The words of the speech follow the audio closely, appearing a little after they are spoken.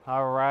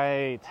All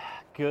right,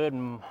 good.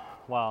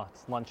 Well,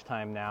 it's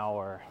lunchtime now,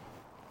 or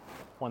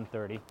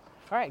 1:30.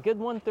 All right, good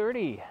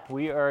 1:30.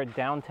 We are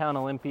downtown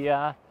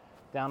Olympia,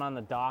 down on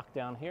the dock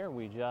down here.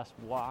 We just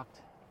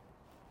walked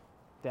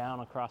down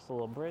across the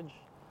little bridge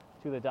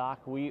to the dock.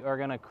 We are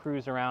gonna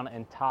cruise around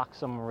and talk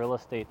some real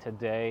estate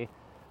today.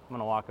 I'm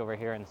gonna walk over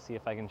here and see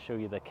if I can show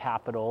you the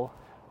Capitol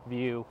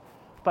view.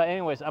 But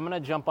anyways, I'm gonna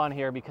jump on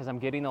here because I'm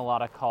getting a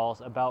lot of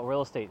calls about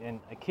real estate, and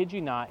I kid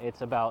you not,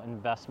 it's about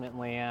investment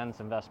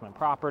lands, investment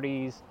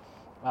properties,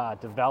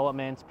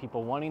 developments,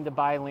 people wanting to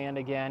buy land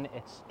again.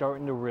 It's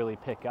starting to really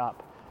pick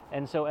up.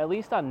 And so at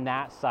least on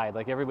that side,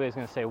 like everybody's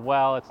gonna say,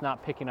 well, it's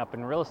not picking up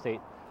in real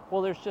estate.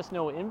 Well, there's just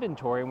no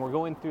inventory, and we're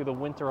going through the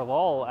winter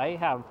lull. I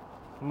have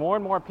more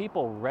and more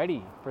people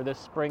ready for this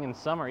spring and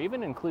summer,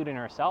 even including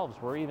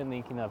ourselves. We're even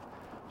thinking of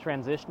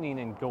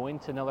transitioning and going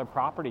to another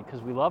property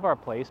because we love our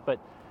place, but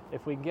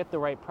if we can get the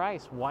right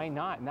price, why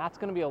not? And that's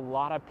going to be a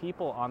lot of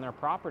people on their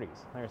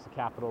properties. There's the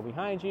Capitol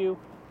behind you.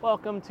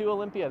 Welcome to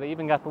Olympia. They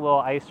even got the little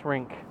ice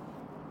rink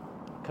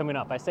coming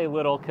up. I say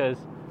little because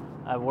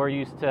we're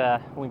used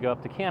to, when we go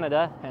up to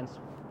Canada, hence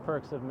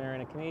perks of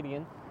marrying a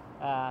Canadian,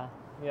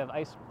 we have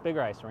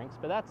bigger ice rinks,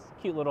 but that's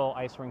a cute little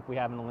ice rink we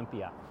have in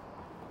Olympia.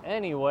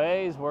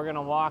 Anyways, we're going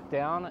to walk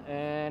down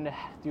and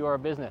do our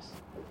business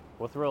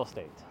with real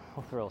estate.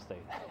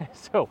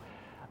 So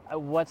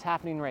what's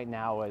happening right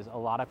now is a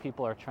lot of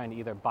people are trying to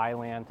either buy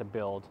land to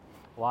build.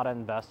 A lot of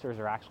investors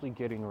are actually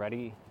getting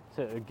ready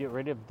to get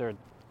rid of their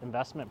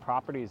investment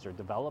properties or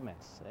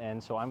developments.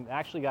 And so I'm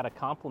actually got a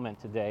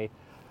compliment today.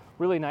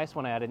 Really nice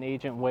one. I had an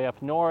agent way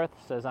up north,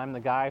 says I'm the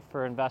guy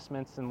for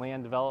investments and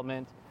land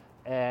development.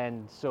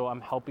 And so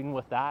I'm helping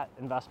with that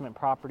investment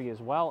property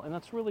as well. And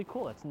that's really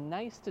cool. It's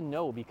nice to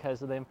know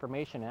because of the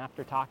information. And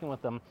after talking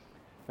with them,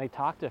 they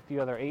talked to a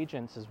few other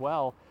agents as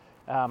well.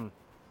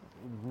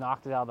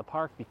 Knocked it out of the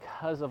park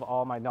because of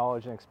all my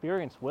knowledge and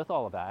experience with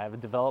all of that. I have a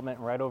development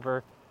right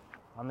over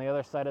on the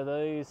other side of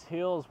these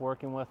hills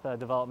working with a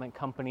development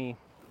company.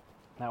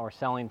 Now we're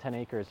selling 10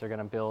 acres. They're going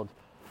to build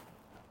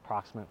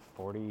approximate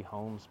 40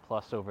 homes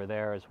plus over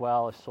there as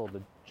well. I sold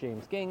the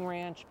James Gang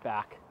Ranch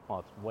back, well,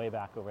 it's way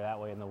back over that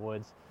way in the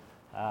woods.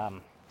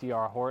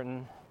 DR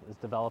Horton is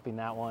developing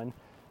that one.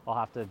 I'll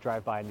have to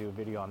drive by and do a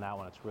video on that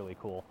one. It's really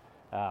cool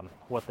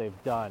what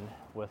they've done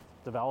with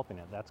developing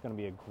it. That's going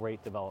to be a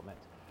great development.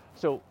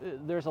 So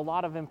there's a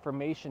lot of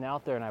information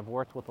out there, and I've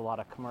worked with a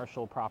lot of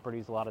commercial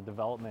properties, a lot of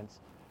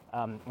developments,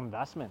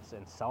 investments,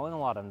 and selling a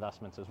lot of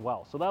investments as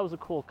well. So that was a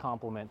cool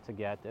compliment to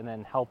get, and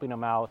then helping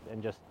them out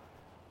and just,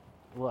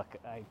 look,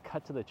 I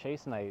cut to the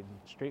chase and I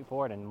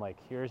straightforward and like,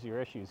 here's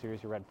your issues,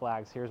 here's your red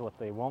flags, here's what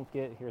they won't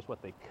get, here's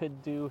what they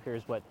could do,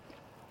 here's what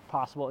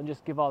possible, and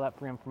just give all that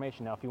free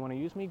information. Now, if you want to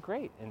use me,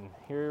 great, and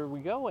here we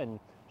go. And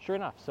sure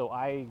enough, so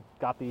I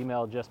got the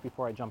email just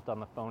before I jumped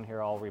on the phone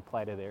here. I'll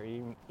reply to their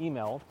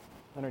email,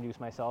 introduce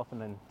myself,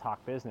 and then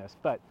talk business.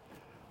 But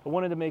I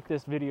wanted to make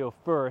this video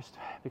first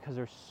because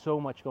there's so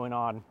much going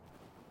on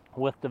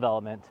with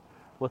development,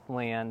 with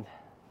land.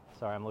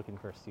 Sorry, I'm looking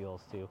for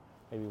seals too.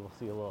 Maybe we'll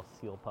see a little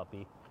seal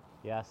puppy.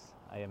 Yes,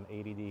 I am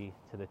ADD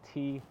to the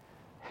T.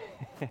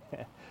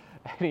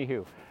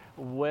 Anywho,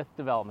 with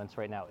developments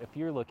right now, if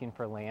you're looking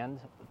for land,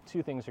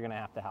 two things are going to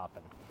have to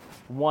happen.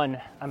 One,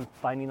 I'm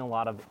finding a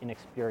lot of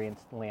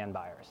inexperienced land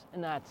buyers,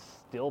 and that's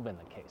still been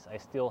the case. I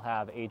still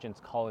have agents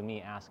calling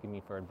me, asking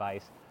me for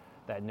advice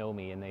that know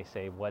me, and they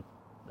say, what,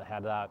 I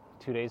had that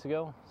 2 days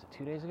ago? Is it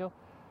 2 days ago?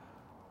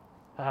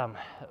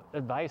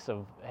 Advice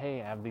of,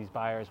 hey, I have these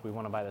buyers, we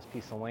want to buy this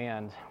piece of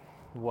land.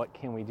 What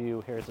can we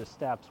do? Here's the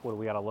steps. What do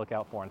we got to look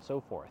out for, and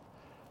so forth.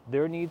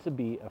 There needs to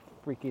be a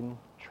freaking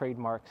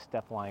trademark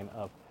step line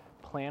of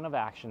plan of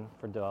action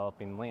for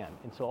developing land.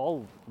 And so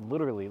I'll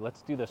literally,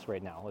 let's do this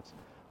right now.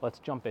 Let's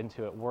jump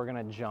into it. We're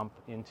going to jump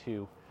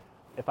into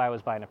if I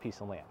was buying a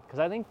piece of land, because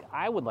I think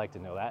I would like to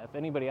know that. If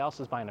anybody else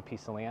is buying a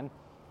piece of land,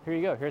 here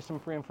you go. Here's some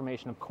free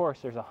information. Of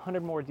course, there's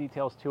 100 more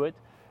details to it.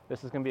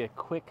 This is going to be a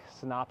quick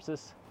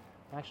synopsis.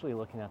 I'm actually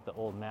looking at the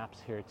old maps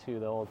here too,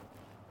 the old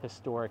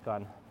historic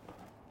on.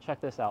 Check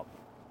this out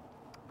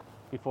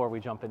before we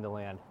jump into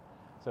land.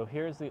 So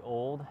here's the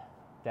old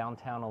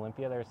downtown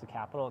Olympia. There's the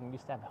Capitol, and we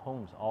used to have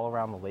homes all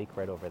around the lake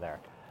right over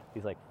there.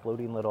 These like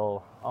floating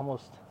little,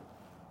 almost,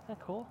 isn't that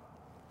cool?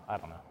 I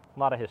don't know. A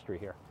lot of history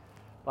here,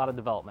 a lot of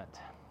development.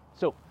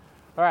 So,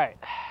 all right,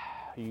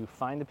 you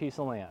find a piece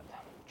of land,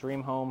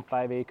 dream home,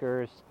 5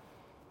 acres,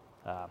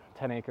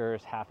 10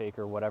 acres, half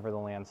acre, whatever the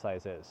land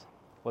size is.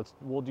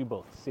 We'll do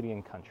both city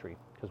and country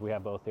because we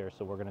have both here.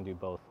 So we're going to do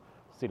both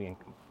city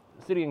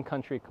and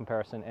country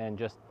comparison, and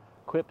just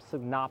quick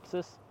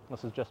synopsis.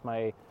 This is just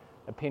my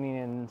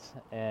opinions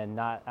and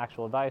not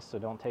actual advice, so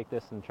don't take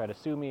this and try to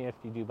sue me if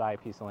you do buy a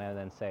piece of land and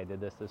then say I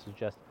did this. This is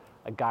just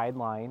a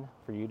guideline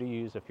for you to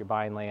use if you're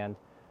buying land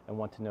and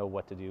want to know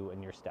what to do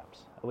in your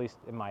steps, at least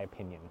in my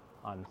opinion,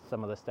 on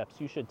some of the steps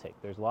you should take.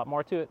 There's a lot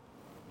more to it.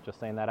 Just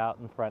saying that out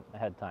in front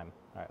ahead of time.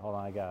 All right, hold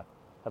on, I gotta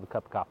have a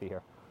cup of coffee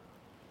here.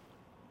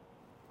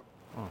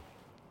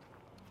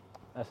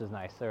 This is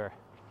nice.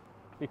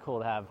 Be cool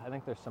to have. I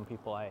think there's some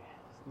people I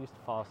used to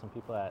follow some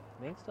people that,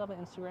 they still have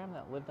an Instagram,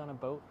 that lived on a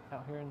boat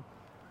out here in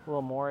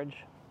Little Moorage,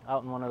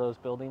 out in one of those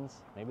buildings.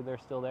 Maybe they're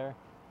still there.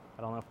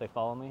 I don't know if they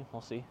follow me.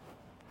 We'll see.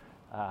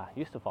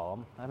 Used to follow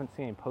them. I haven't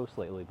seen any posts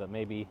lately, but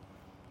maybe,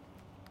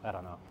 I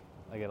don't know.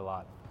 I get a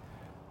lot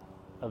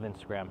of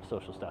Instagram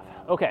social stuff.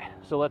 Okay,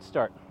 so let's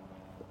start.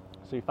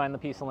 So you find the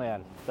piece of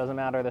land. Doesn't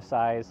matter the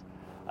size.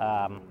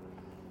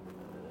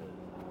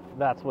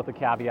 That's with a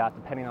caveat,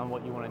 depending on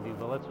what you want to do.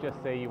 But let's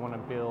just say you want to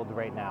build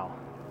right now.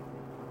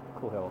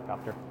 Cool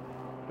helicopter.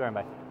 Driving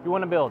by. You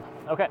want to build.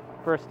 Okay,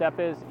 first step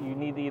is you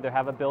need to either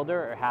have a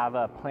builder or have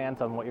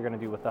plans on what you're going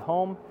to do with the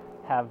home.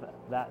 Have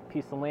that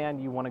piece of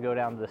land. You want to go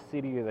down to the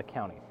city or the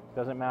county.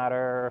 Doesn't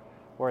matter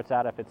where it's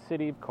at. If it's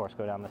city, of course,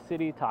 go down to the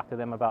city. Talk to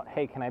them about,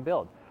 hey, can I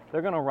build?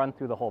 They're going to run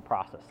through the whole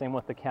process. Same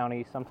with the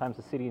county. Sometimes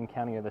the city and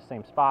county are the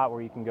same spot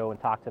where you can go and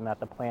talk to them at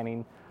the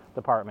planning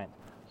department.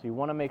 So you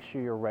want to make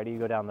sure you're ready to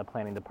go down to the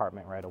planning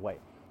department right away.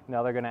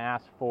 Now they're going to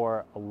ask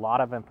for a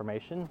lot of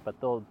information, but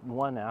they'll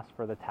ask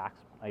for the tax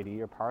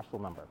ID or parcel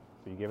number.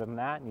 So you give them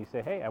that and you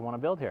say, hey, I want to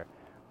build here.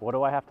 What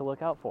do I have to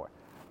look out for?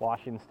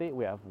 Washington State,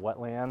 we have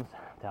wetlands.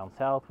 Down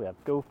south, we have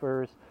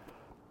gophers.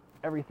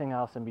 Everything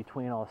else in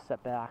between, all the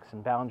setbacks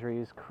and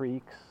boundaries,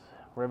 creeks,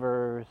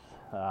 rivers,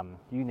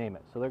 you name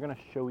it. So they're going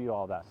to show you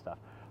all that stuff.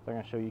 They're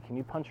going to show you, can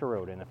you punch a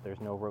road in if there's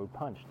no road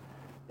punched?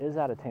 Is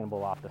that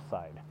attainable off the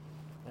side?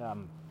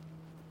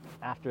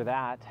 After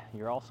that,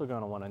 you're also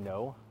going to want to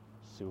know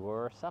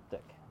sewer or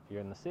septic. If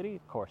you're in the city,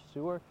 of course,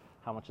 sewer,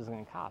 how much is it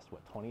going to cost?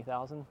 What,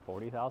 $20,000,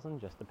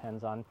 $40,000? Just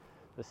depends on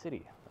the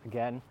city.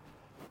 Again,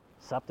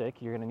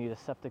 septic, you're going to need a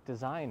septic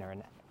designer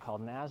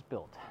called an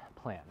as-built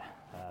plan.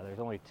 There's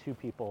only 2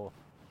 people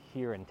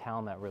here in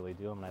town that really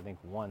do them, and I think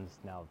one's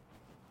now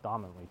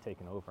dominantly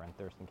taken over in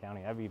Thurston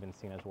County. I've even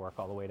seen his work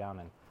all the way down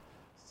in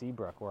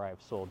Seabrook, where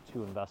I've sold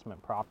 2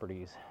 investment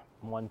properties.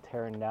 One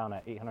tearing down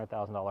an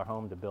 $800,000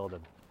 home to build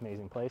an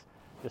amazing place.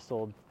 Just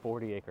sold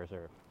 40 acres,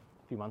 or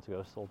a few months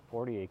ago, sold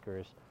 40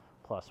 acres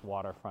plus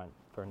waterfront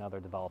for another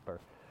developer.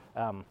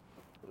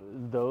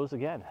 Those,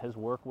 again, his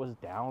work was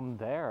down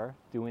there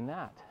doing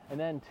that. And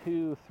then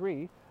 2,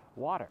 3,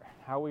 water.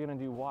 How are we going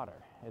to do water?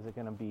 Is it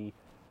going to be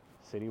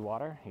city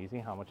water? Easy.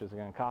 How much is it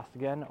going to cost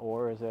again?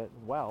 Or is it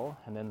well?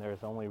 And then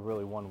there's only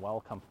really one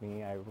well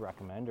company I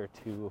recommend, or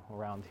 2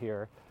 around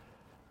here.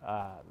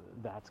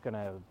 That's going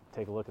to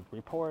take a look at the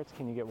reports.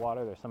 Can you get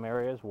water? There's some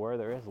areas where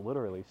there is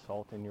literally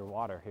salt in your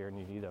water here and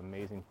you need an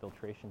amazing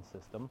filtration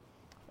system,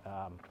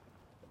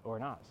 or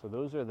not. So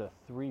those are the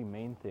 3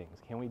 main things.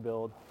 Can we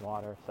build?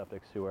 Water,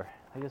 septic, sewer.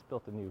 I just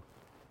built a new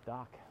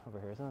dock over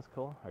here. Isn't this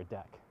cool? Or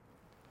deck.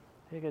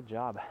 Hey, good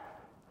job.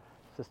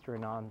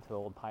 Sistering on to the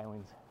old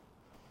pilings.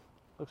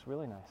 Looks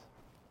really nice.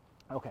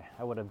 Okay,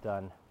 I would have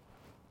done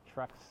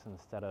trucks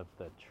instead of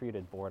the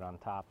treated board on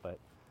top, but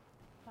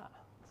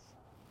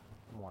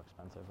it's more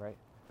expensive, right?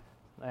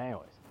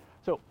 Anyways,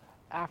 so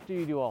after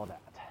you do all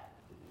that,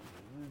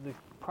 the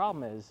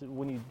problem is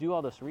when you do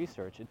all this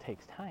research, it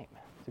takes time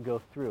to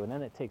go through, and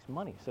then it takes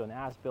money. So an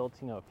as-built,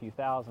 a few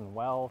thousand,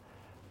 well,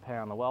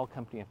 depending on the well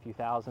company, a few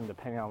thousand,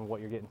 depending on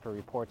what you're getting for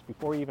reports.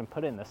 Before you even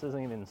put in, this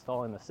isn't even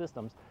installing the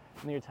systems,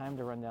 and then your time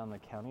to run down the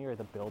county or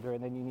the builder,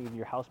 and then you need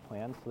your house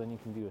plan, so then you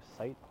can do a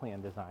site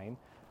plan design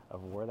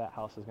of where that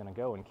house is going to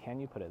go, and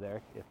can you put it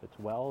there? If it's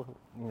well,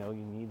 you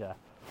need a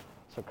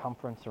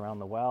circumference around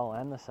the well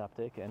and the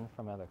septic, and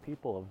from other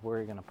people of where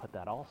you're going to put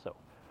that also.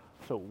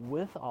 So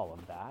with all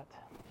of that,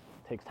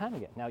 it takes time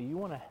again. Now you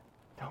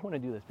don't want to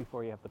do this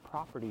before you have the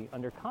property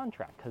under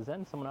contract, because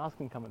then someone else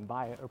can come and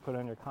buy it or put it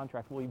under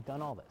contract. Well, you've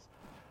done all this.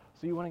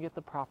 So you want to get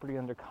the property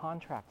under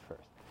contract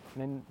first.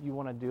 And then you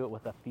want to do it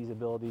with a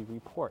feasibility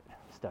report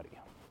study.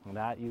 And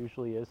that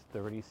usually is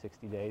 30,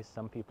 60 days.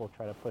 Some people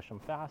try to push them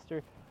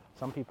faster.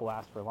 Some people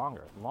ask for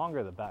longer.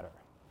 Longer the better.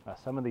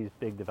 Some of these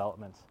big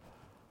developments,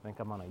 I think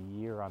I'm on a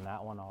year on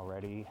that one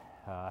already.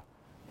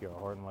 Pierre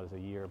Horton was a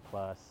year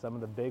plus. Some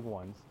of the big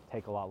ones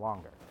take a lot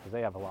longer because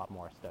they have a lot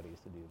more studies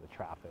to do, the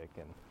traffic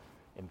and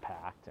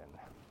impact and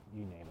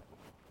you name it.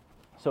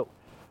 So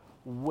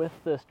with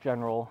this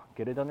general,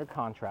 get it under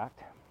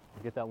contract,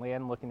 get that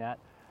land looking at.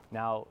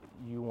 Now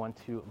you want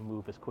to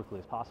move as quickly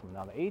as possible.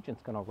 Now the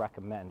agent's going to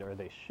recommend, or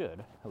they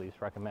should at least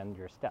recommend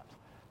your steps.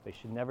 They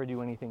should never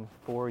do anything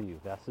for you.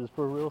 This is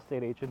for real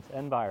estate agents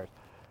and buyers.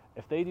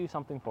 If they do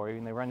something for you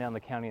and they run down the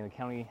county and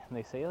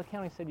they say, the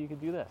county said you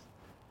could do this,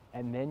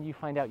 and then you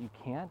find out you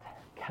can't,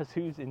 guess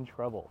who's in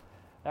trouble?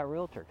 That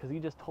realtor, because he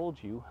just told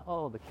you,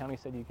 oh, the county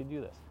said you could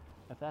do this.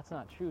 If that's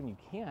not true and you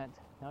can't,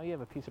 now you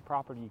have a piece of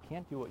property you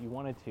can't do what you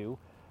wanted to,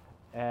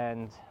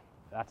 and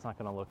that's not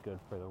going to look good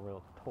for the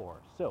realtor.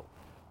 So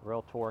the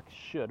realtor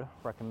should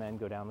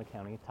recommend go down the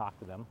county, talk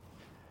to them,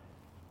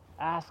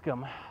 ask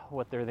them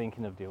what they're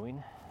thinking of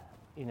doing,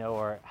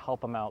 or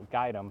help them out,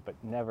 guide them, but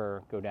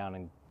never go down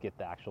and get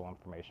the actual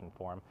information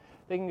for them.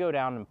 They can go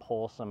down and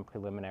pull some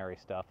preliminary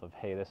stuff of,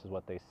 hey, this is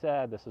what they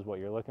said, this is what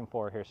you're looking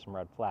for, here's some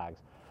red flags.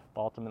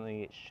 But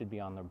ultimately, it should be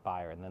on the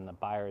buyer, and then the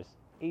buyer's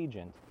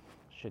agent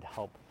should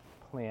help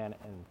plan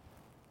and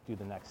do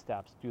the next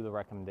steps, do the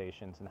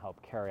recommendations, and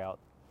help carry out,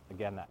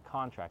 again, that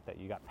contract that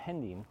you got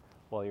pending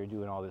while you're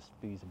doing all this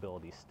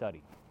feasibility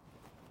study.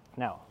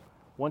 Now,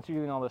 once you're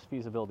doing all this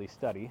feasibility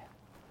study,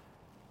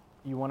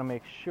 you want to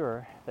make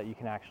sure that you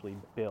can actually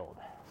build.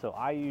 So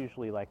I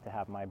usually like to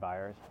have my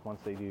buyers, once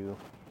they do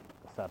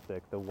the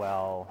septic, the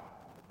well,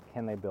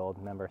 can they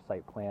build, member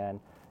site plan,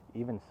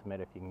 even submit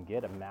if you can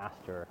get a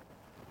master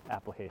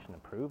application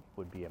approved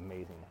would be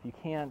amazing. If you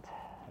can't,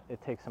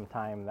 it takes some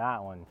time.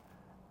 That one,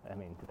 I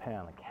mean, depending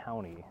on the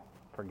county,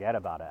 forget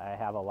about it. I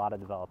have a lot of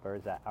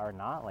developers that are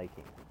not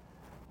liking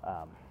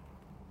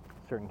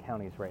certain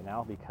counties right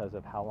now because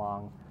of how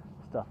long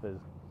stuff is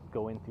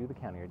going through the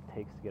county or it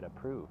takes to get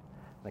approved.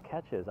 And the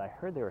catch is, I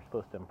heard they were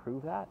supposed to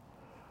improve that.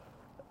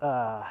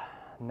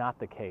 Not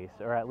the case,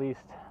 or at least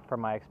from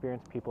my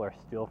experience, people are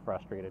still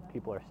frustrated.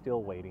 People are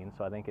still waiting.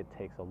 So I think it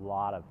takes a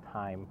lot of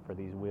time for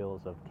these wheels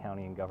of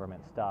county and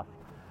government stuff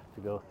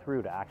to go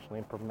through to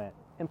actually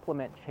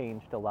implement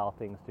change to allow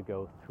things to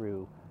go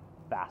through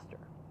faster.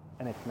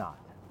 And it's not.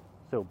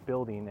 So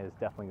building is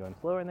definitely going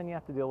slower, and then you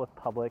have to deal with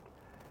public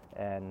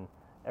and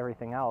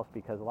everything else,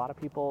 because a lot of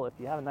people, if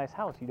you have a nice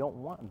house, you don't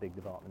want a big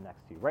development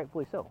next to you.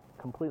 Rightfully so.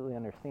 Completely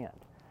understand.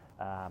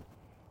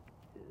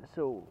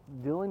 So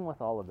dealing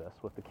with all of this,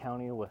 with the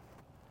county, with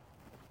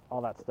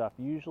all that stuff,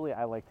 usually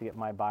I like to get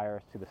my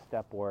buyers to the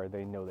step where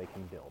they know they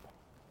can build.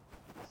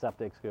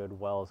 Septic's good,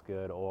 well's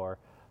good, or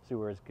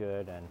sewer's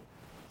good, and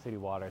city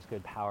water's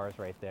good, power's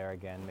right there.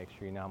 Again, make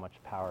sure you know how much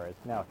power is.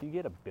 Now, if you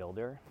get a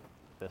builder,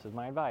 this is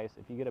my advice,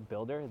 if you get a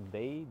builder,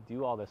 they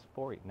do all this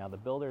for you. Now, the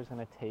builder's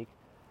going to take,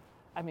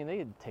 I mean,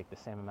 they'd take the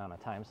same amount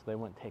of time, so they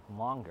wouldn't take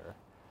longer.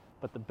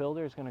 But the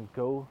builder is going to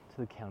go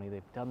to the county.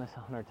 They've done this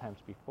 100 times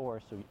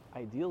before, so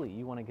ideally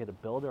you want to get a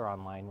builder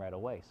online right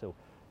away. So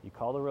you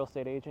call the real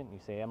estate agent, you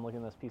say, I'm looking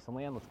at this piece of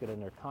land, let's get it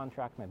under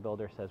contract. My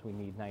builder says we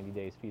need 90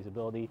 days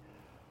feasibility.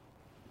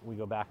 We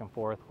go back and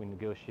forth, we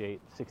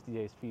negotiate 60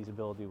 days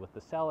feasibility with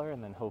the seller,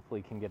 and then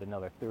hopefully can get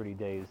another 30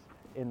 days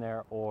in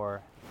there,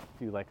 or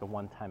do like a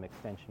one-time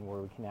extension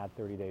where we can add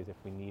 30 days if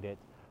we need it.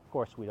 Of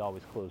course, we'd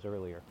always close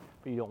earlier,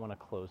 but you don't want to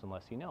close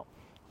unless you know.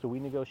 So we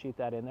negotiate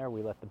that in there.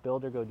 We let the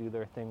builder go do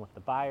their thing with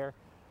the buyer.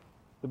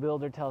 The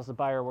builder tells the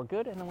buyer we're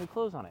good, and then we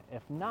close on it.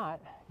 If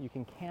not, you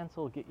can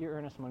cancel, get your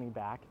earnest money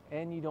back,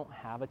 and you don't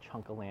have a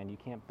chunk of land you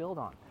can't build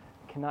on.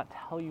 I cannot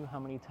tell you how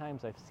many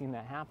times I've seen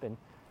that happen,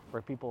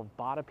 where people have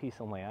bought a piece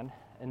of land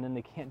and then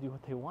they can't do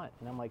what they want.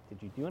 And I'm like, did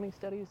you do any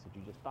studies? Did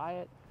you just buy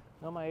it?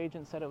 No, my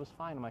agent said it was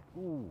fine. I'm like,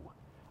 ooh,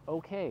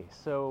 okay.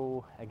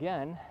 So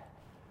again,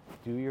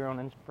 do your own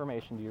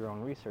information, do your own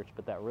research,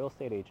 but that real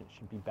estate agent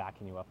should be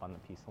backing you up on the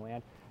piece of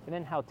land. And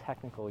then how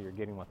technical you're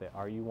getting with it.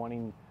 Are you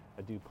wanting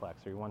a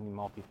duplex? Are you wanting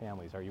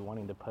multifamilies? Are you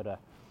wanting to put a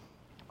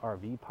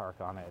RV park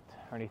on it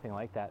or anything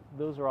like that?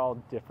 Those are all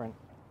different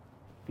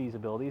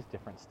feasibilities,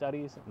 different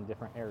studies, and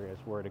different areas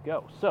where to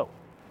go. So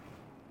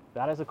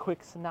that is a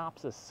quick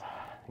synopsis,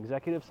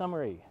 executive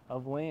summary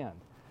of land.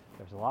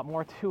 There's a lot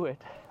more to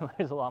it.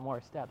 There's a lot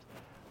more steps.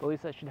 But at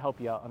least that should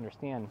help you out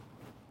understand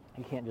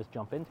you can't just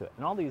jump into it.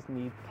 And all these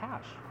need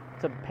cash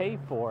to pay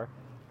for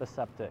the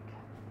septic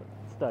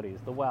studies,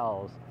 the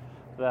wells,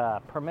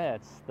 the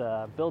permits,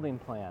 the building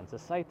plans, the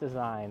site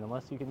design,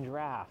 unless you can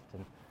draft.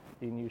 And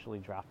you can usually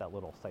draft that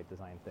little site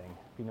design thing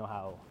if you know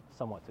how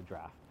somewhat to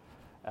draft.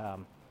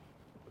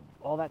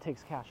 All that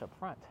takes cash up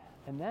front.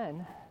 And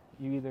then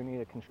you either need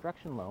a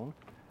construction loan,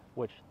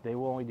 which they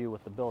will only do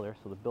with the builder.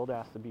 So the builder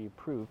has to be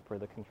approved for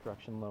the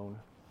construction loan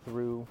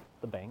through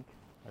the bank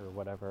or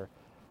whatever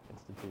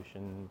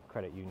institution,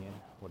 credit union,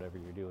 whatever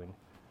you're doing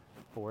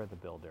for the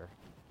builder.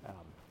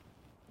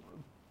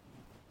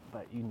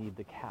 But you need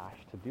the cash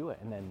to do it.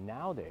 And then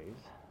nowadays,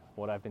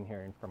 what I've been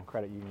hearing from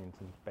credit unions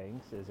and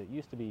banks is it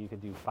used to be you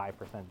could do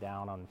 5%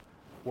 down on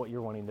what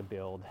you're wanting to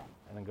build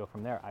and then go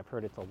from there. I've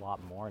heard it's a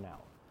lot more now.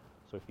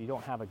 So if you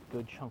don't have a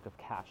good chunk of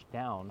cash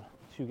down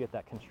to get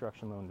that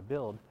construction loan to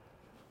build,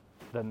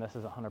 then this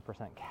is 100%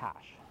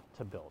 cash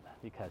to build,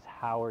 because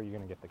how are you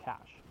going to get the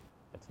cash?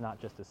 It's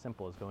not just as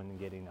simple as going and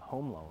getting a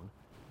home loan,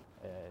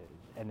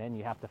 and then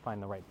you have to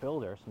find the right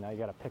builder. So now you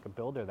got to pick a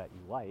builder that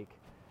you like,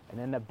 and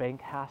then the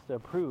bank has to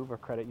approve, or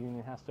credit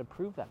union has to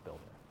approve that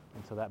builder.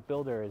 And so that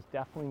builder is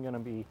definitely going to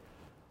be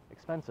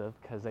expensive,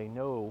 because they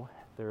know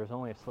there is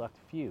only a select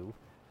few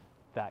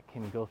that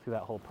can go through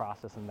that whole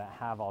process and that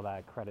have all that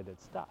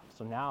accredited stuff.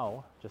 So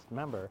now, just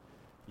remember,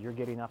 you're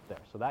getting up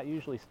there. So that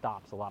usually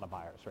stops a lot of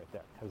buyers right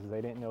there, because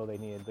they didn't know they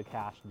needed the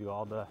cash to do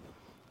all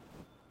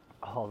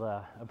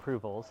the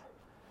approvals,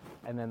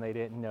 and then they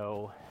didn't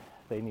know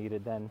they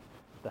needed then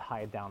the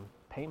high down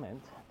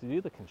payment to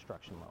do the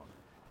construction loan.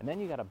 And then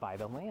you got to buy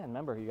the land.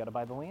 Remember, you got to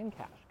buy the land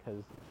cash,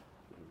 because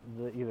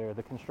either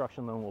the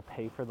construction loan will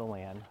pay for the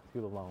land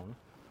through the loan,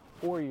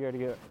 or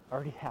you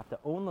already have to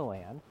own the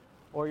land,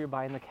 or you're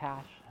buying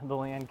the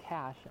land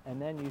cash,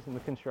 and then using the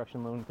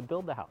construction loan to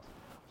build the house.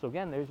 So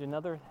again, there's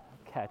another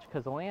catch,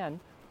 because the land,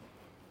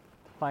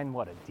 to find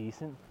a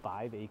decent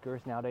 5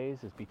 acres nowadays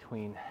is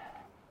between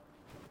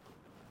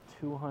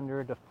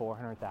 200 to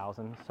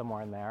 400,000,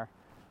 somewhere in there,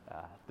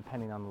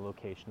 depending on the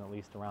location. At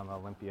least around the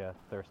Olympia,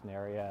 Thurston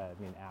area,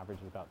 I mean, average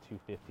is about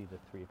 250 to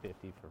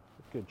 350 for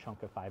a good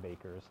chunk of 5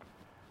 acres.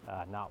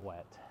 not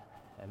wet,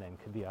 and then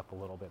could be up a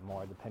little bit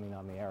more depending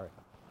on the area.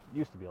 It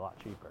used to be a lot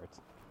cheaper.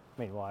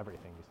 Well,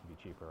 everything used to be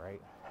cheaper,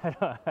 right?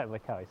 I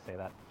like how I say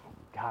that.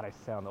 God, I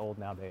sound old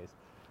nowadays.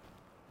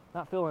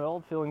 Not feeling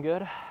old, feeling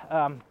good.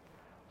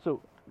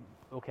 So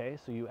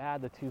you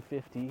add the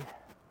 250.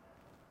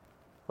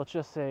 Let's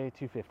just say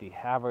 250,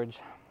 average,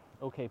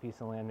 okay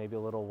piece of land, maybe a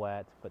little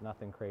wet, but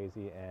nothing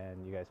crazy,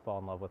 and you guys fall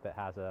in love with it.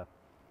 Has a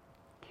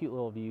cute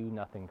little view,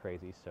 nothing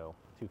crazy, so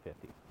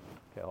 250.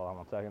 Okay, hold on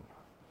one second.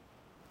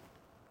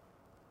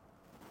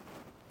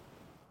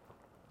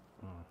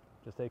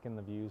 Just taking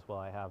the views while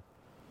I have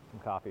some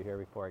coffee here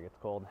before it gets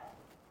cold.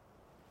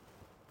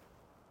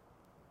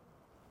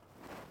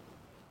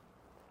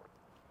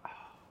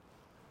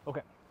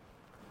 Okay,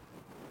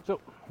 so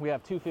we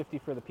have 250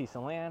 for the piece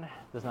of land.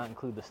 Does not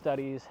include the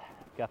studies.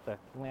 Got the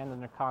land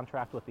under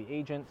contract with the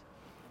agent.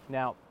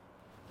 Now,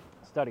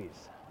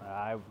 studies.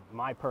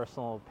 My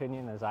personal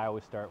opinion is I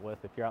always start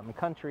with, if you're out in the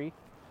country,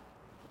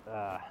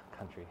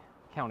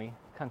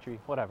 country,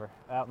 whatever,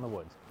 out in the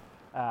woods,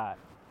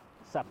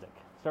 septic.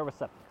 Start with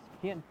septic.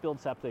 You can't build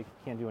septic,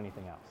 you can't do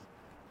anything else.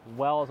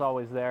 Well is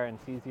always there, and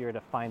it's easier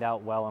to find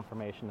out well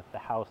information. If the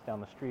house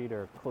down the street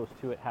or close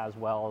to it has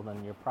well,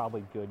 then you're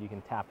probably good. You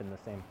can tap in the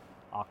same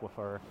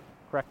aquifer.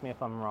 Correct me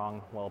if I'm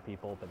wrong, well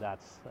people, but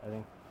that's, I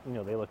think,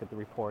 they look at the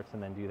reports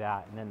and then do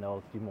that, and then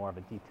they'll do more of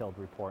a detailed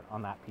report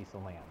on that piece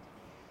of land.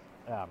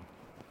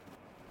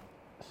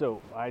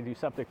 So I do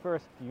septic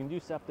first. If you can do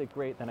septic,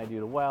 great, then I do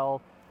the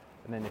well.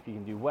 And then if you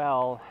can do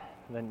well,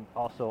 then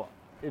also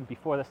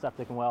before the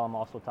septic and well, I'm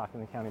also talking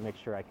to the county to make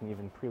sure I can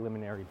even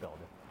preliminary build.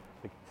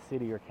 If the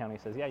city or county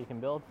says, yeah, you can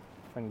build,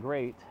 then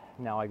great.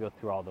 Now I go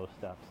through all those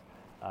steps,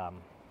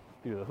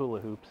 through the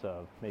hula hoops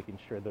of making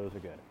sure those are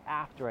good.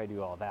 After I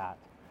do all that,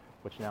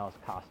 which now has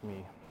cost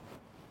me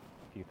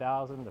a few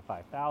thousand to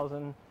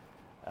 5,000,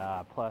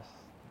 plus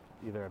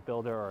either a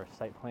builder or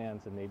site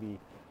plans and maybe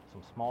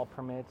some small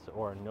permits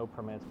or no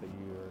permits, but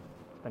you're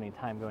spending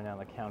time going down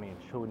to the county and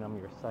showing them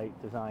your site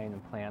design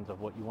and plans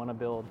of what you want to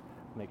build.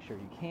 Make sure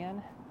you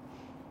can.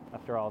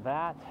 After all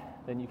that,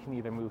 then you can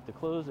either move to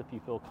close if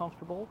you feel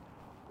comfortable,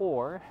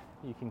 or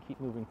you can keep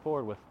moving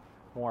forward with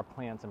more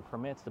plans and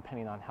permits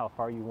depending on how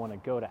far you want to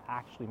go to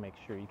actually make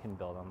sure you can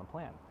build on the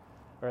plan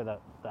or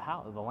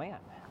the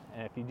land.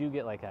 And if you do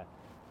get like a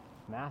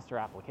master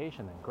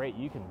application, then great,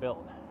 you can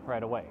build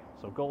right away.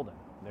 So golden,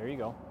 there you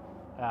go.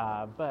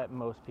 But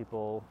most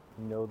people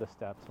know the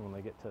steps, and when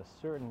they get to a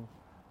certain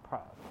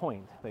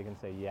point, they can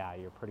say, yeah,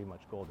 you're pretty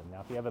much golden.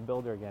 Now, if you have a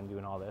builder again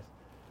doing all this,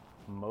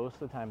 most of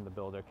the time the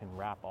builder can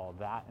wrap all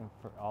that and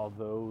for all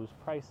those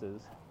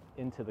prices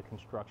into the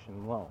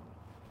construction loan.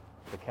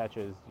 The catch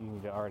is you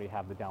need to already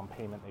have the down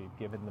payment that you've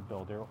given the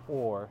builder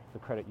or the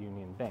credit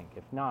union bank.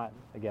 If not,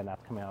 again,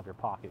 that's coming out of your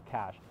pocket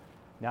cash.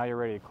 Now you're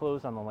ready to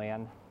close on the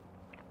land.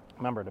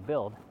 Remember, to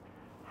build,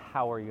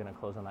 how are you going to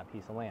close on that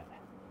piece of land?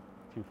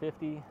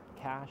 250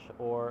 cash,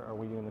 or are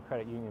we doing the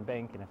credit union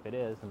bank? And if it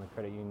is, then the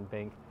credit union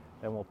bank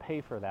then will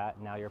pay for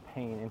that. Now you're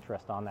paying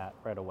interest on that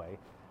right away,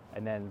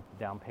 and then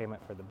down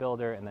payment for the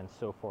builder, and then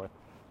so forth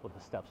with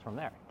the steps from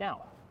there.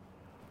 Now,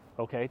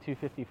 okay,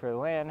 250 for the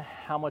land.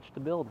 How much to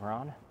build,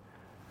 Ron?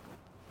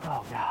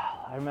 Oh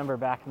God, I remember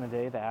back in the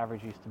day, the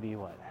average used to be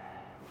what?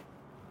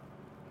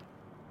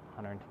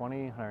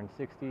 120,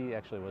 160.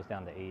 Actually, it was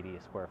down to 80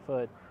 a square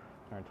foot.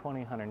 120,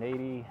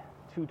 180,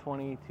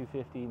 220,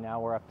 250. Now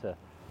we're up to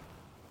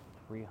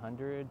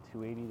 300,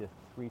 280 to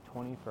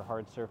 320 for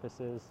hard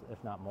surfaces,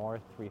 if not more.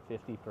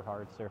 350 for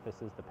hard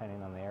surfaces,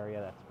 depending on the area.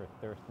 That's for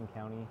Thurston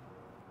County.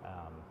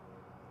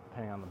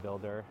 Depending on the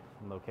builder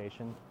and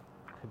location,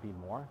 could be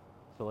more.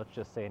 So let's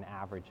just say an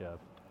average of,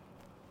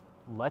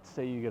 let's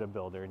say you get a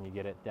builder and you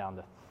get it down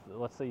to,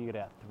 let's say you get it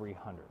at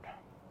 300.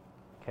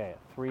 Okay, at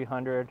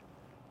 300,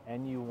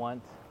 and you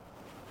want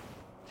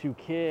 2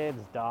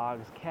 kids,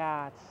 dogs,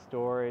 cats,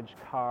 storage,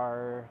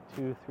 car,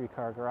 2-3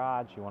 car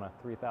garage. You want a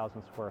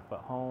 3,000 square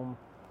foot home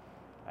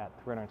at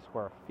 300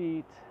 square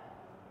feet.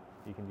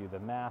 You can do the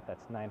math.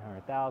 That's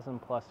 900,000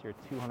 plus your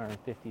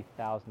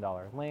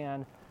 $250,000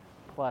 land,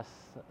 plus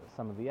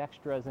some of the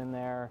extras in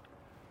there.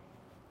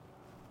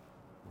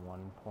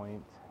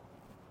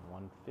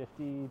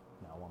 1.150,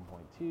 now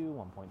 1.2,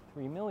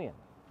 1.3 million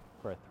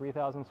for a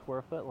 3,000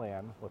 square foot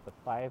land with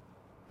a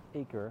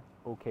 5-acre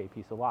okay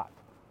piece of lot.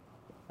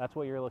 That's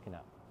what you're looking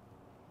at.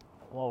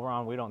 Well,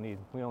 Ron, we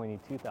only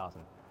need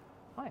 2,000.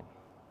 Fine,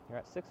 you're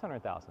at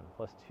 600,000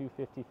 plus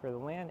 250 for the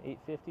land,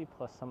 850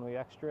 plus some of the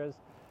extras,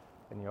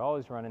 and you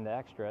always run into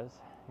extras.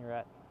 You're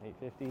at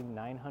 850,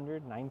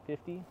 900,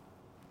 950.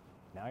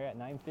 Now you're at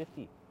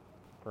 950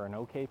 for an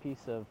okay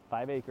piece of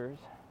 5 acres,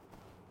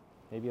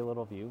 maybe a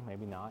little view,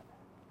 maybe not,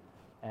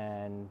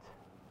 and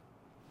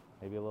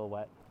maybe a little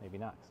wet, maybe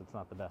not, because it's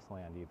not the best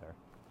land either.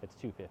 It's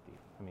 250.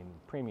 I mean,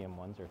 premium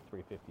ones are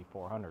 350,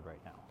 400 right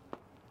now.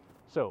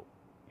 So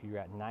you're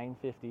at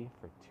 950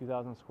 for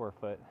 2,000 square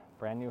foot,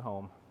 brand new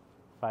home,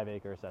 5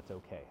 acres, that's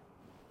okay.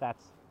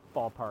 That's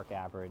ballpark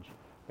average.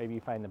 Maybe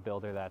you find the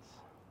builder that's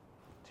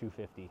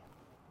 250.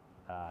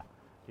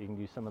 You can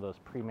do some of those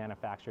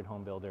pre-manufactured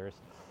home builders.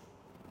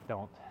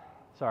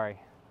 Sorry,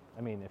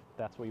 I mean, if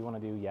that's what you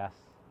want to do, yes.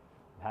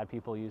 I've had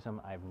people use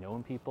them. I've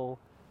known people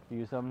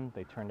use them.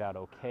 They turned out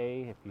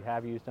okay. If you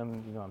have used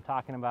them, you know what I'm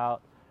talking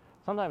about.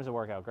 Sometimes they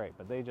work out great,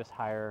 but they just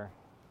hire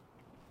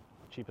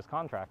the cheapest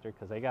contractor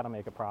because they got to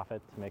make a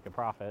profit to make a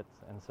profit.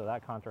 And so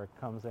that contractor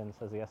comes in and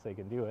says, yes, they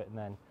can do it. And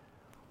then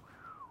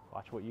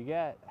watch what you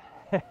get.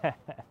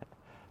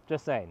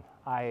 Just saying,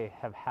 I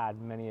have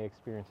had many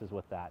experiences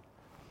with that,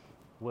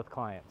 with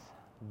clients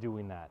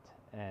doing that.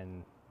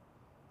 And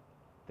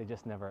they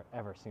just never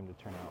ever seem to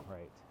turn out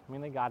right. I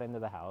mean, they got into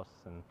the house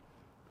and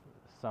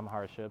some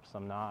hardships,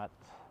 some not.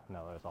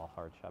 No, there's all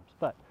hardships.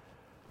 But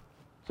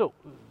so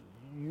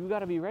you got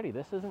to be ready.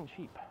 This isn't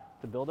cheap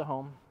to build a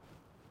home.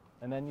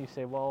 And then you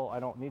say, well, I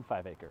don't need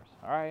 5 acres.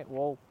 All right,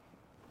 well,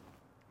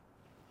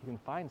 you can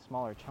find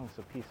smaller chunks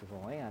of pieces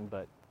of land,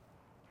 but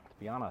to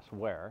be honest,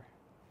 where?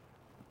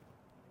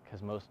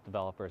 Because most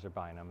developers are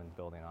buying them and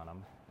building on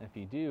them. And if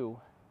you do,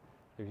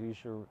 there's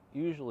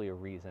usually a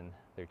reason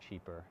they're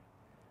cheaper.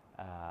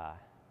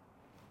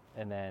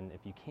 And then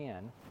if you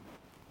can,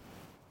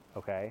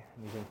 okay,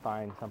 you can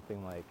find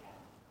something like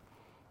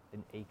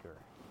an acre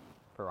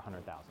for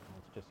 100,000.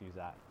 Let's just use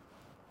that.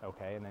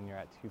 Okay, and then you're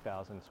at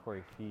 2,000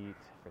 square feet.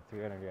 For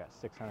 300, you're at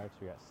 600, so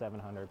you're at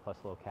 700 plus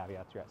little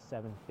caveats. You're at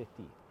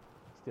 750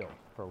 still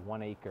for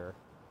 1 acre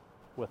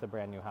with a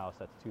brand new house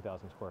that's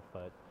 2,000 square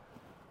foot,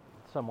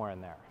 somewhere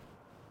in there.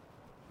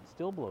 It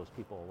still blows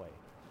people away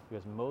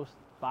because most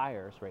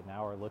buyers right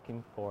now are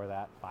looking for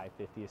that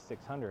 550 to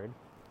 600.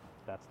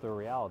 That's the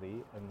reality,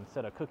 and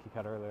instead of cookie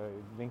cutter,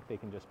 they think they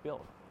can just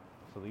build.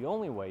 So the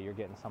only way you're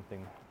getting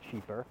something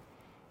cheaper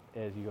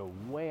is you go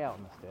way out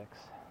in the sticks,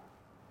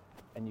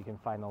 and you can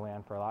find the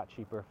land for a lot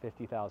cheaper,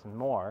 50,000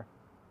 more,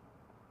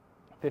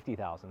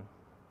 50,000,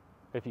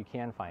 if you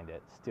can find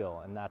it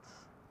still, and that's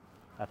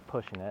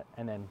pushing it,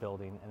 and then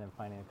building, and then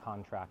finding a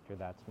contractor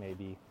that's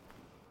maybe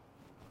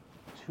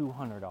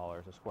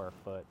 $200 a square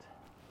foot.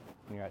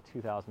 When you're at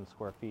 2,000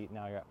 square feet,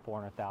 now you're at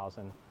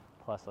 400,000.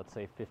 Plus, let's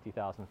say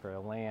 50,000 for the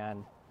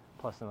land,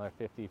 plus another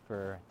 50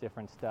 for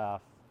different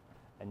stuff,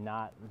 and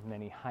not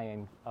many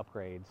high-end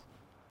upgrades.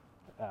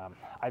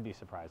 I'd be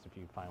surprised if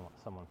you find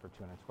someone for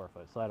 200 square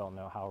foot. So I don't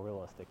know how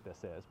realistic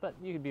this is, but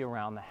you could be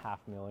around the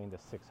 $500,000 to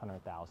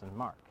 600,000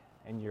 mark,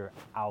 and you're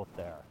out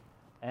there.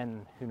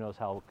 And who knows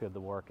how good the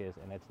work is,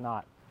 and it's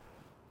not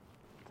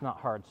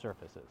hard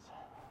surfaces.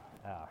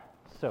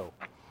 So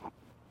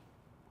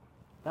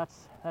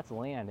that's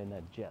land in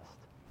the gist.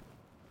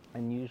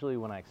 And usually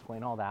when I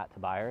explain all that to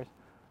buyers,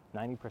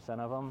 90%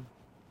 of them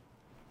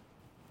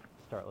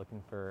start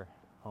looking for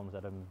homes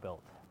that have been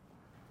built.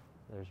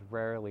 There's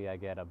rarely I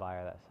get a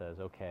buyer that says,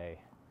 okay,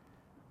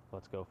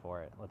 let's go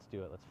for it, let's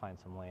do it, let's find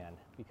some land.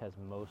 Because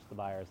most of the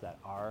buyers that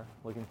are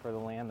looking for the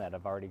land that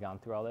have already gone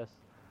through all this,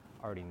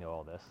 already know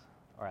all this,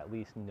 or at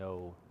least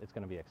know it's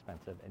going to be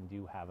expensive and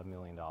do have $1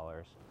 million,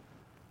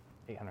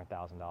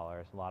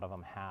 $800,000. A lot of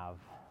them have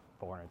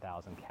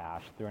 400,000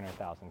 cash,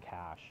 300,000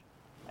 cash,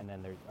 and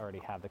then they already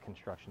have the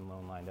construction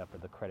loan lined up or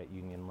the credit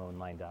union loan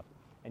lined up,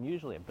 and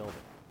usually a builder.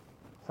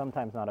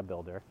 Sometimes not a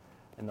builder,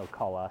 and they'll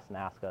call us and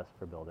ask us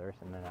for builders,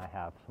 and then I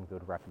have some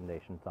good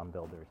recommendations on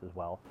builders as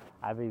well.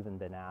 I've even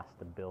been asked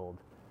to build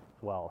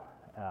as well.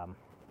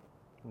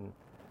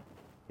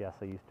 Yes,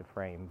 I used to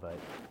frame, but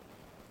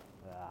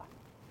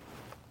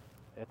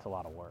it's a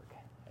lot of work.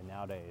 And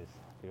nowadays,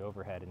 the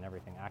overhead and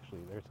everything,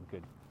 actually, there's a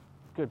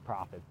good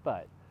profit,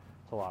 but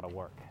it's a lot of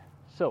work.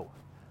 So,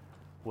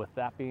 with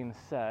that being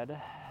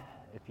said,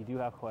 if you do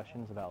have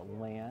questions about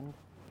land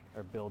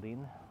or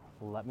building,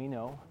 let me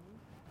know,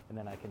 and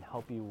then I can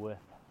help you with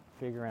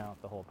figuring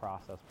out the whole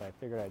process. But I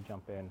figured I'd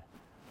jump in,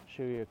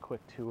 show you a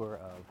quick tour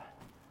of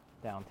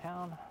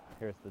downtown.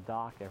 Here's the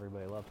dock.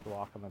 Everybody loves to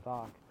walk on the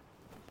dock.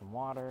 Some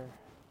water,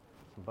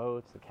 some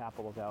boats. The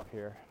Capitol's out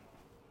here.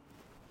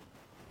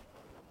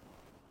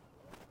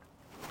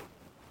 I'm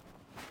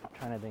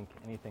trying to think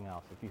anything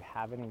else. If you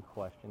have any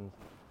questions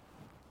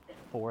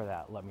for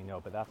that, let me know.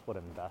 But that's what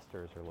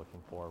investors are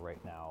looking for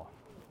right now,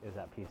 is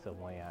that piece of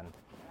land,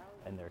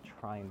 and they're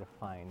trying to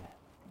find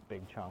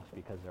big chunks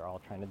because they're all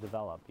trying to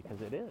develop,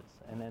 because it is.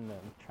 And then they're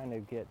trying to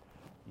get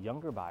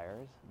younger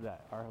buyers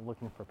that are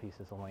looking for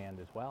pieces of land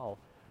as well.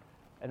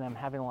 And I'm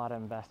having a lot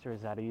of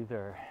investors that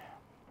either,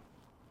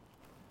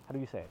 how do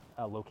you say it?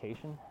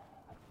 Location?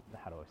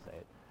 How do I say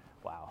it?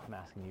 Wow, I'm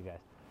asking you guys.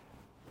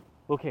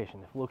 Location.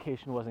 If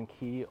location wasn't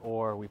key,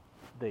 or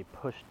they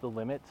pushed the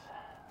limits,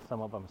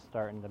 some of them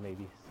starting to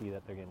maybe see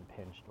that they're getting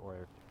pinched,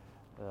 or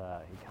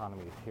the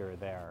economy is here or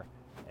there,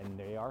 and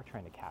they are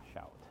trying to cash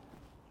out.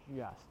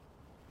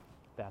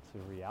 That's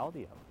the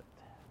reality of it.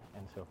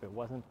 And so if it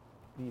wasn't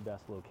the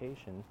best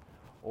location,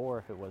 or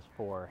if it was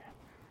for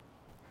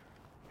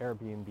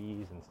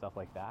Airbnbs and stuff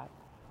like that,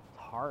 it's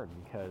hard,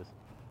 because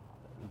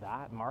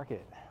that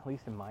market, at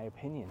least in my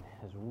opinion,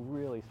 is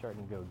really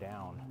starting to go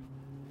down.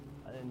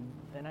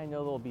 And I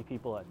know there'll be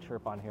people that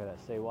chirp on here that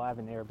say, well, I have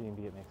an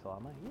Airbnb, it makes a lot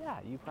of money. Yeah,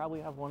 you probably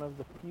have one of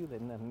the few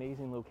in an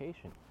amazing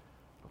location.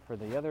 But for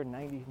the other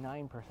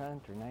 99% or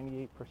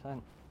 98%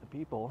 of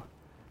people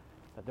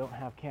that don't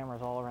have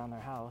cameras all around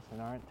their house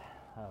and aren't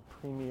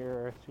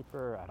premier,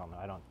 super, I don't know,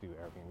 I don't do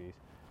Airbnbs,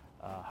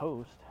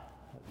 host,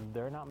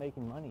 they're not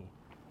making money.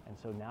 And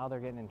so now they're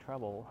getting in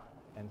trouble.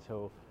 And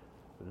so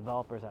the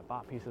developers that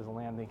bought pieces of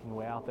land thinking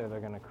way out there they're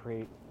going to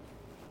create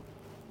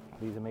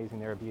these amazing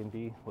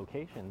Airbnb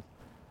locations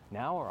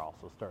now are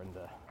also starting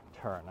to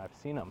turn. I've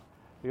seen them.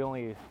 The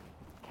only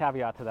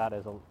caveat to that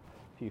is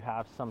if you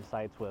have some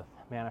sites with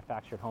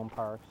manufactured home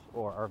parks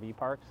or RV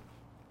parks,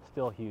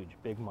 still huge,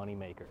 big money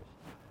makers.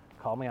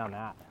 Call me on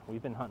that.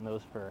 We've been hunting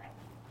those for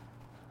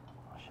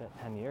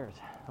 10 years.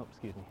 Oh,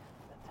 excuse me,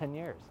 10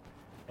 years.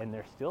 And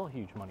they're still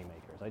huge money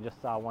makers. I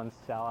just saw one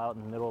sell out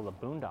in the middle of the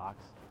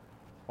boondocks.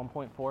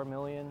 1.4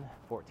 million,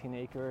 14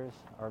 acres,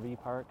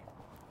 RV park,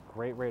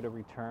 great rate of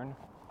return,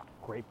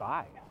 great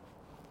buy.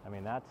 I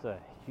mean, that's a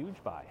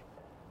huge buy.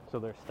 So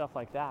there's stuff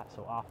like that.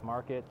 So off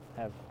market,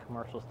 have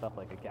commercial stuff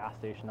like a gas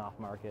station off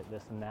market,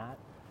 this and that.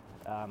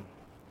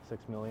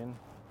 6 million,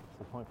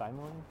 6.5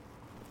 million,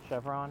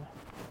 Chevron.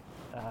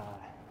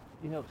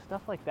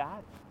 Stuff like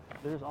that.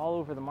 There's all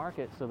over the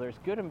market. So there's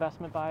good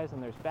investment buys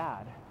and there's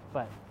bad.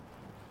 But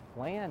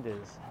land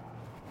is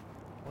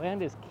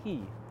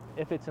key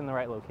if it's in the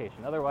right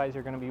location. Otherwise,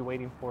 you're going to be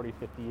waiting 40,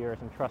 50 years.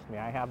 And trust me,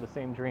 I have the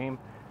same dream.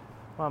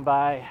 I want to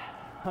buy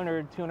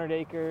 100, 200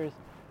 acres,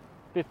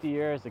 50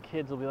 years, the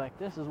kids will be like,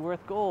 this is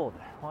worth gold.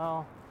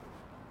 Well,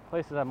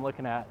 places I'm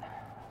looking at,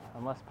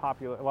 unless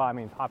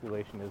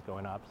population is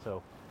going up,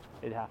 so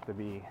it'd have to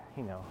be,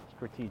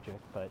 strategic,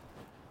 but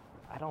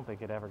I don't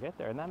think it'd ever get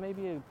there. And that may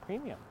be a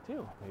premium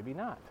too, maybe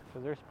not,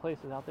 because there's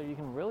places out there you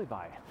can really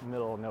buy in the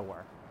middle of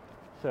nowhere.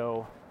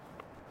 So,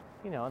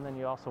 and then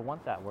you also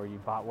want that where you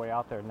bought way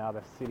out there, now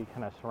the city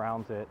kind of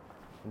surrounds it,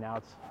 and now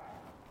it's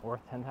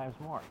worth 10 times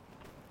more.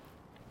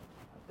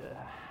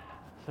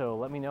 So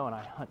let me know, and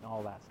I hunt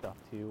all that stuff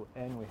too,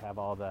 and we have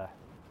all the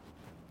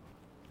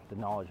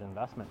knowledge and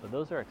investment, but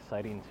those are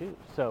exciting too.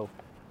 So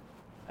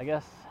I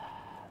guess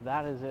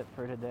that is it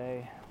for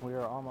today. We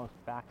are almost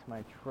back to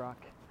my truck.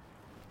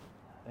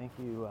 Thank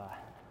you,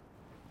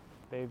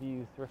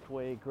 Bayview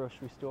Thriftway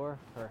Grocery Store,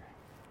 for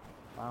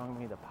allowing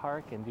me to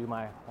park and do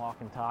my walk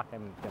and talk.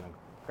 I'm gonna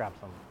grab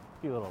some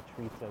few little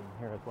treats in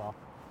here as well.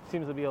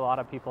 Seems to be a lot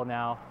of people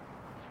now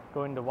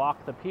going to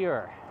walk the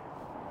pier.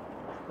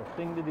 It's the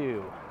thing to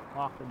do.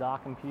 Walk the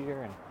dock and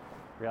pier and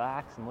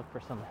relax and look for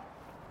some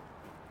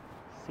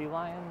sea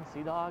lions,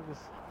 sea dogs,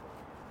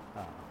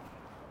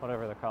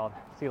 whatever they're called.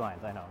 Sea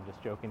lions, I know, I'm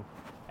just joking.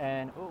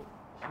 And, oh,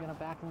 she's gonna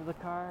back into the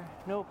car?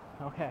 Nope,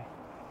 okay.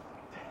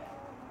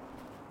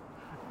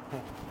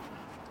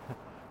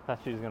 Thought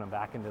she was gonna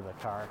back into the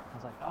car. I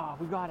was like, oh,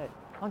 we got it,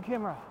 on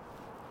camera.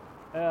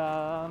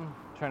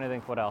 Trying to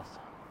think what else.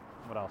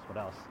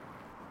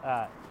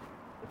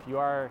 If you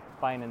are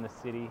buying in the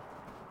city,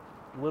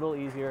 little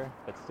easier,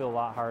 but still a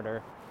lot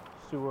harder.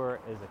 Sewer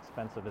is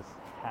expensive as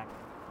heck.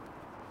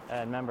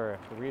 And remember,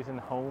 here's a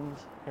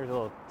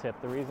little tip,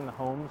 the reason the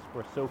homes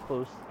were so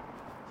close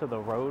to the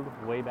road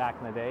way back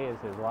in the day is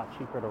it was a lot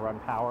cheaper to run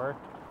power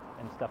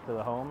and stuff to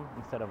the home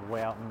instead of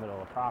way out in the middle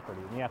of the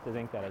property. And you have to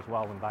think that as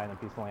well when buying a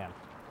piece of land.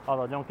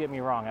 Although, don't get me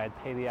wrong, I'd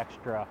pay the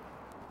extra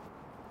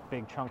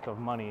big chunk of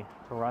money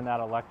to run that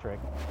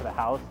electric to the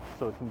house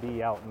so it can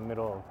be out in the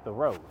middle of the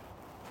road.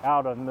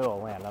 Out of the middle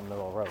of land, not the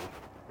middle of the road.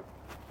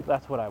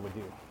 That's what I would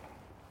do.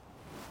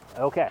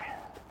 Okay,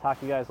 talk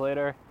to you guys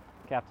later.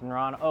 Captain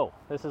Ron. Oh,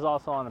 this is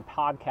also on the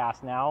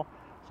podcast now,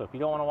 so if you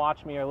don't want to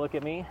watch me or look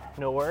at me,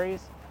 no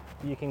worries.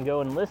 You can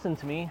go and listen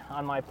to me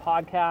on my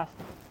podcast,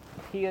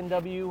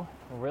 PNW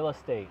Real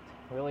Estate.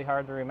 Really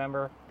hard to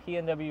remember,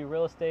 PNW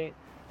Real Estate.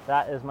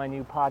 That is my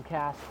new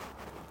podcast.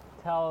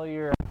 Tell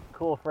your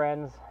cool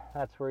friends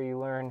that's where you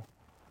learn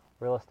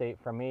real estate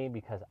from me,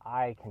 because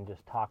I can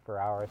just talk for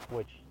hours,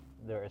 which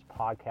there is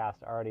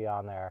podcasts already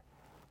on there.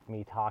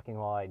 Me talking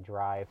while I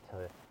drive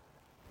to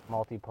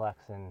multiplex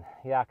in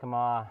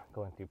Yakima,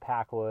 going through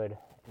Packwood,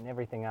 and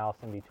everything else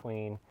in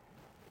between,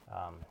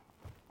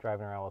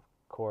 driving around with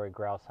Corey,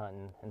 grouse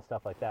hunting, and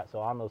stuff like that. So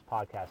on those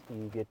podcasts,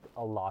 you get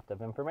a lot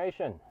of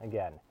information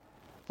again.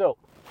 So,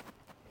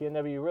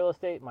 PNW Real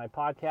Estate, my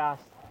podcast,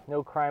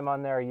 no crime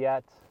on there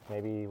yet.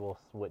 Maybe we'll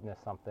witness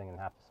something and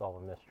have to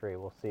solve a mystery.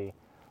 We'll see.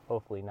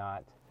 Hopefully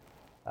not.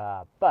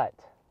 But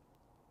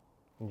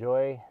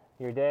enjoy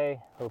your day.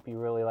 Hope you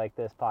really like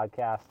this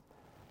podcast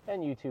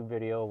and YouTube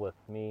video with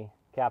me,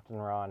 Captain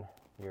Ron,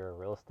 your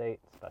real estate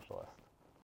specialist.